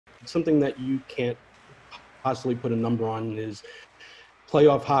something that you can't possibly put a number on is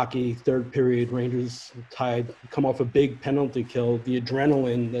playoff hockey, third period, Rangers tied, come off a big penalty kill, the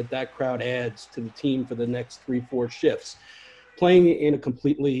adrenaline that crowd adds to the team for the next 3-4 shifts. Playing in a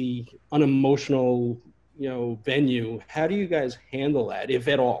completely unemotional, venue, how do you guys handle that, if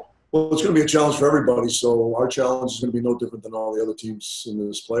at all? Well, it's going to be a challenge for everybody. So our challenge is going to be no different than all the other teams in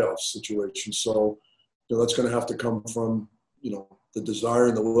this playoff situation. So, that's going to have to come from, the desire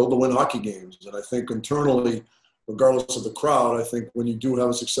and the will to win hockey games. And I think internally, regardless of the crowd, I think when you do have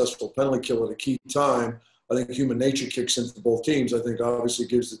a successful penalty kill at a key time, I think human nature kicks in for both teams. I think obviously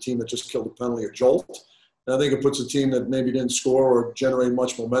gives the team that just killed the penalty a jolt. And I think it puts a team that maybe didn't score or generate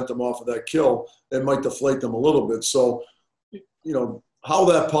much momentum off of that kill, it might deflate them a little bit. So, how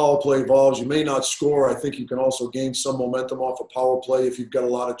that power play evolves, you may not score. I think you can also gain some momentum off a power play if you've got a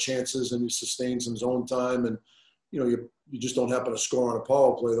lot of chances and you sustain some zone time and, you just don't happen to score on a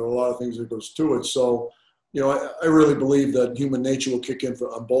power play. There are a lot of things that goes to it. So, I really believe that human nature will kick in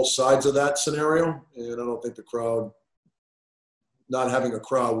on both sides of that scenario. And I don't think the crowd, not having a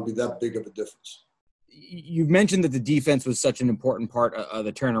crowd would be that big of a difference. You've mentioned that the defense was such an important part of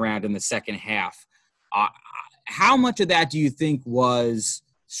the turnaround in the second half. How much of that do you think was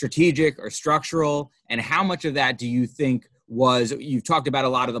strategic or structural? And how much of that do you think was, you've talked about a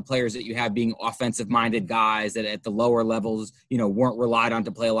lot of the players that you have being offensive-minded guys that at the lower levels, weren't relied on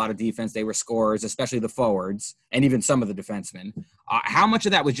to play a lot of defense. They were scorers, especially the forwards and even some of the defensemen. How much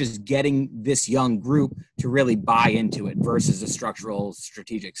of that was just getting this young group to really buy into it versus the structural,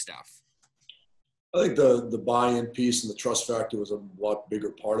 strategic stuff? I think the buy-in piece and the trust factor was a lot bigger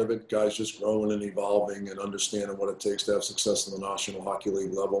part of it. Guys just growing and evolving and understanding what it takes to have success in the National Hockey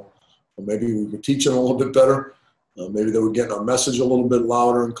League level. Or maybe we could teach them a little bit better. Maybe they were getting our message a little bit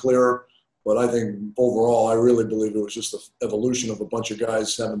louder and clearer. But I think overall, I really believe it was just the evolution of a bunch of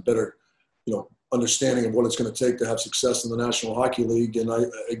guys having better, understanding of what it's going to take to have success in the National Hockey League. And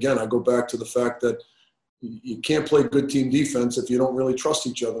I go back to the fact that you can't play good team defense if you don't really trust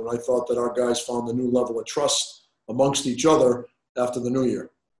each other. And I thought that our guys found a new level of trust amongst each other after the new year.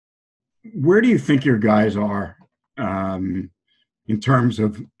 Where do you think your guys are in terms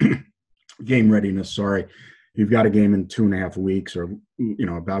of game readiness? Sorry, you've got a game in 2.5 weeks or,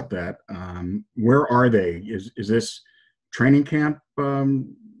 about that. Where are they? Is this training camp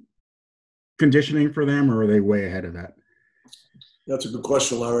conditioning for them, or are they way ahead of that? That's a good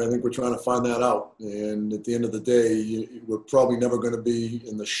question, Larry. I think we're trying to find that out. And at the end of the day, we're probably never going to be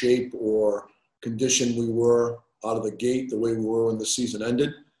in the shape or condition we were out of the gate the way we were when the season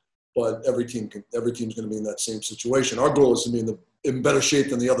ended. But every team's going to be in that same situation. Our goal is to be in better shape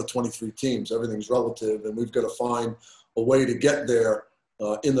than the other 23 teams. Everything's relative, and we've got to find a way to get there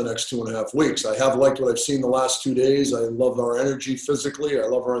in the next 2.5 weeks. I have liked what I've seen the last 2 days. I love our energy physically. I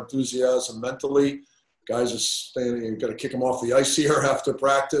love our enthusiasm mentally. Guys are staying, you've got to kick them off the ice here after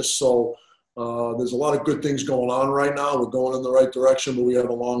practice. So there's a lot of good things going on right now. We're going in the right direction, but we have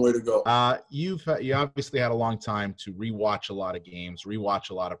a long way to go. You obviously had a long time to rewatch a lot of games, rewatch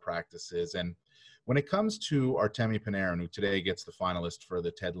a lot of practices. And when it comes to Artemi Panarin, who today gets the finalist for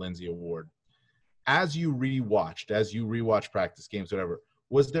the Ted Lindsay Award, as you rewatch practice games, whatever,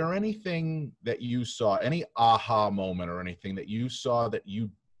 was there anything that you saw, any aha moment or anything that you saw that you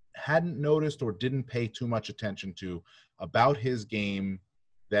hadn't noticed or didn't pay too much attention to about his game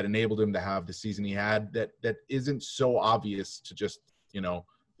that enabled him to have the season he had that isn't so obvious to just,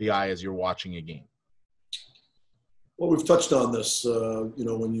 the eye as you're watching a game? Well, we've touched on this.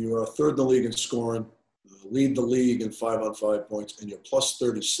 When you are third in the league in scoring, lead the league in 5-on-5 points, and you're plus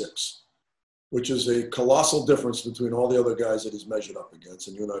 36, which is a colossal difference between all the other guys that he's measured up against.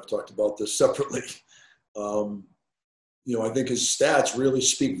 And you and I have talked about this separately. I think his stats really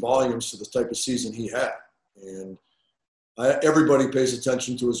speak volumes to the type of season he had. And everybody pays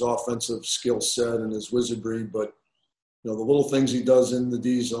attention to his offensive skill set and his wizardry, but, the little things he does in the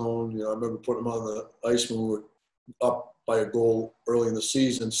D zone, I remember putting him on the ice when we were up by a goal early in the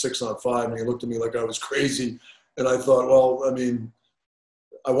season, 6-on-5, and he looked at me like I was crazy. And I thought, well,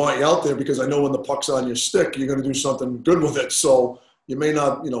 I want you out there because I know when the puck's on your stick, you're going to do something good with it. So you may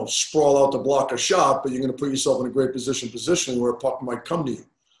not, sprawl out to block a shot, but you're going to put yourself in a great positioning where a puck might come to you.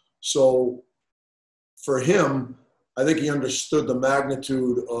 So for him, I think he understood the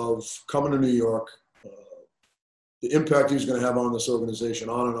magnitude of coming to New York, the impact he was going to have on this organization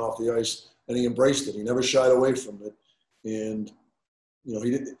on and off the ice, and he embraced it. He never shied away from it. And,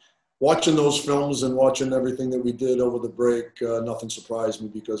 watching those films and watching everything that we did over the break, nothing surprised me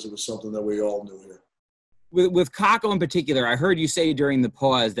because it was something that we all knew here. With Kakko in particular, I heard you say during the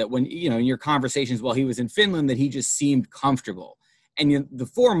pause that when, in your conversations while he was in Finland, that he just seemed comfortable. And the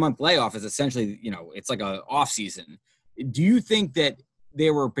 4-month layoff is essentially, it's like a off season. Do you think that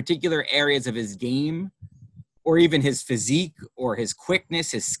there were particular areas of his game or even his physique or his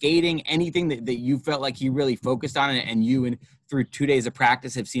quickness, his skating, anything that you felt like he really focused on and you through 2 days of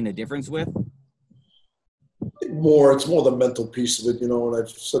practice have seen a difference with? It's more the mental piece of it, and I've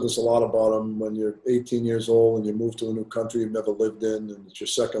said this a lot about him. When you're 18 years old and you move to a new country you've never lived in, and it's your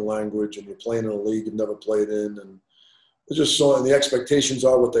second language, and you're playing in a league you've never played in, and it's just so, and the expectations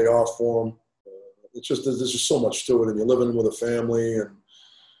are what they are for him. It's just, there's just so much to it, and you're living with a family, and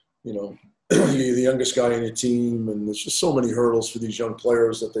you're the youngest guy on your team, and there's just so many hurdles for these young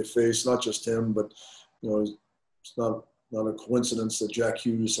players that they face. Not just him, but it's not a coincidence that Jack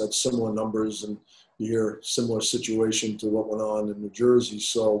Hughes had similar numbers, and you hear similar situation to what went on in New Jersey.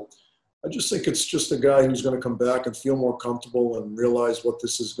 So I just think it's just a guy who's going to come back and feel more comfortable and realize what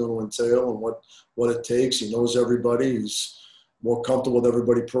this is going to entail and what it takes. He knows everybody. He's more comfortable with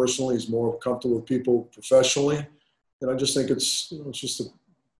everybody personally. He's more comfortable with people professionally. And I just think it's just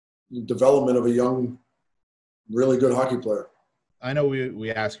the development of a young, really good hockey player. I know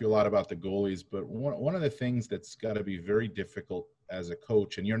we ask you a lot about the goalies, but one of the things that's got to be very difficult as a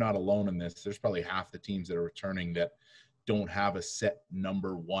coach, and you're not alone in this, there's probably half the teams that are returning that don't have a set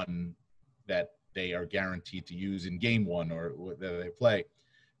number one that they are guaranteed to use in game one or that they play.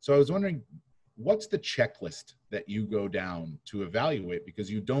 So I was wondering, what's the checklist that you go down to evaluate?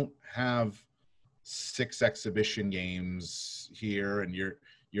 Because you don't have 6 exhibition games here, and you're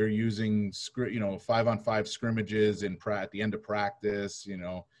using 5-on-5 scrimmages at the end of practice.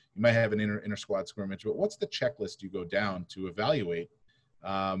 You might have an inter squad scrimmage, but what's the checklist you go down to evaluate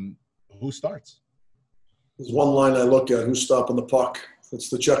who starts? There's one line I look at: who's stopping the puck. That's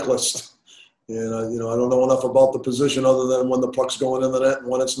the checklist. And I don't know enough about the position other than when the puck's going in the net and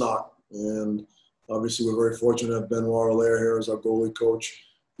when it's not. And obviously, we're very fortunate to have Benoit Allaire here as our goalie coach.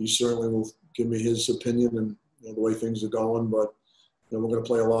 He certainly will give me his opinion and the way things are going. But we're going to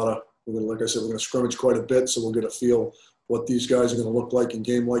play like I said, we're going to scrimmage quite a bit, so we'll get a feel what these guys are going to look like in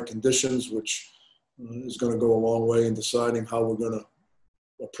game-like conditions, which is going to go a long way in deciding how we're going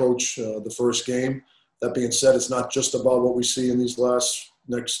to approach the first game. That being said, it's not just about what we see in these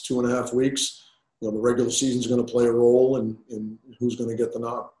next 2.5 weeks. The regular season is going to play a role in who's going to get the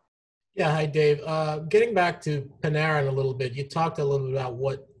nod. Yeah, hi, Dave. Getting back to Panarin a little bit, you talked a little bit about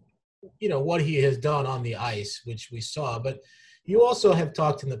what he has done on the ice, which we saw, but you also have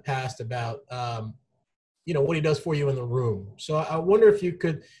talked in the past about, what he does for you in the room. So I wonder if you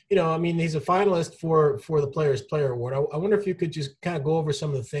could, he's a finalist for the Players Player Award. I wonder if you could just kind of go over some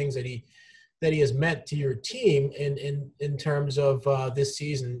of the things that he has meant to your team in terms of this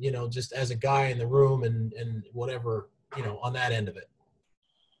season, just as a guy in the room and whatever, on that end of it.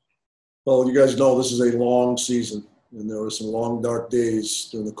 Well, you guys know this is a long season, and there were some long, dark days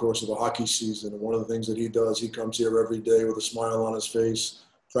during the course of a hockey season. And one of the things that he does, he comes here every day with a smile on his face,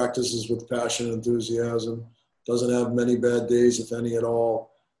 practices with passion and enthusiasm, doesn't have many bad days, if any at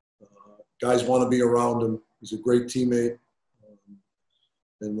all. Guys want to be around him. He's a great teammate.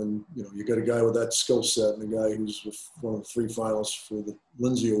 And when you got a guy with that skill set and a guy who's one of the 3 finalists for the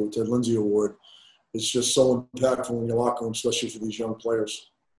Ted Lindsay Award, it's just so impactful in your locker room, especially for these young players.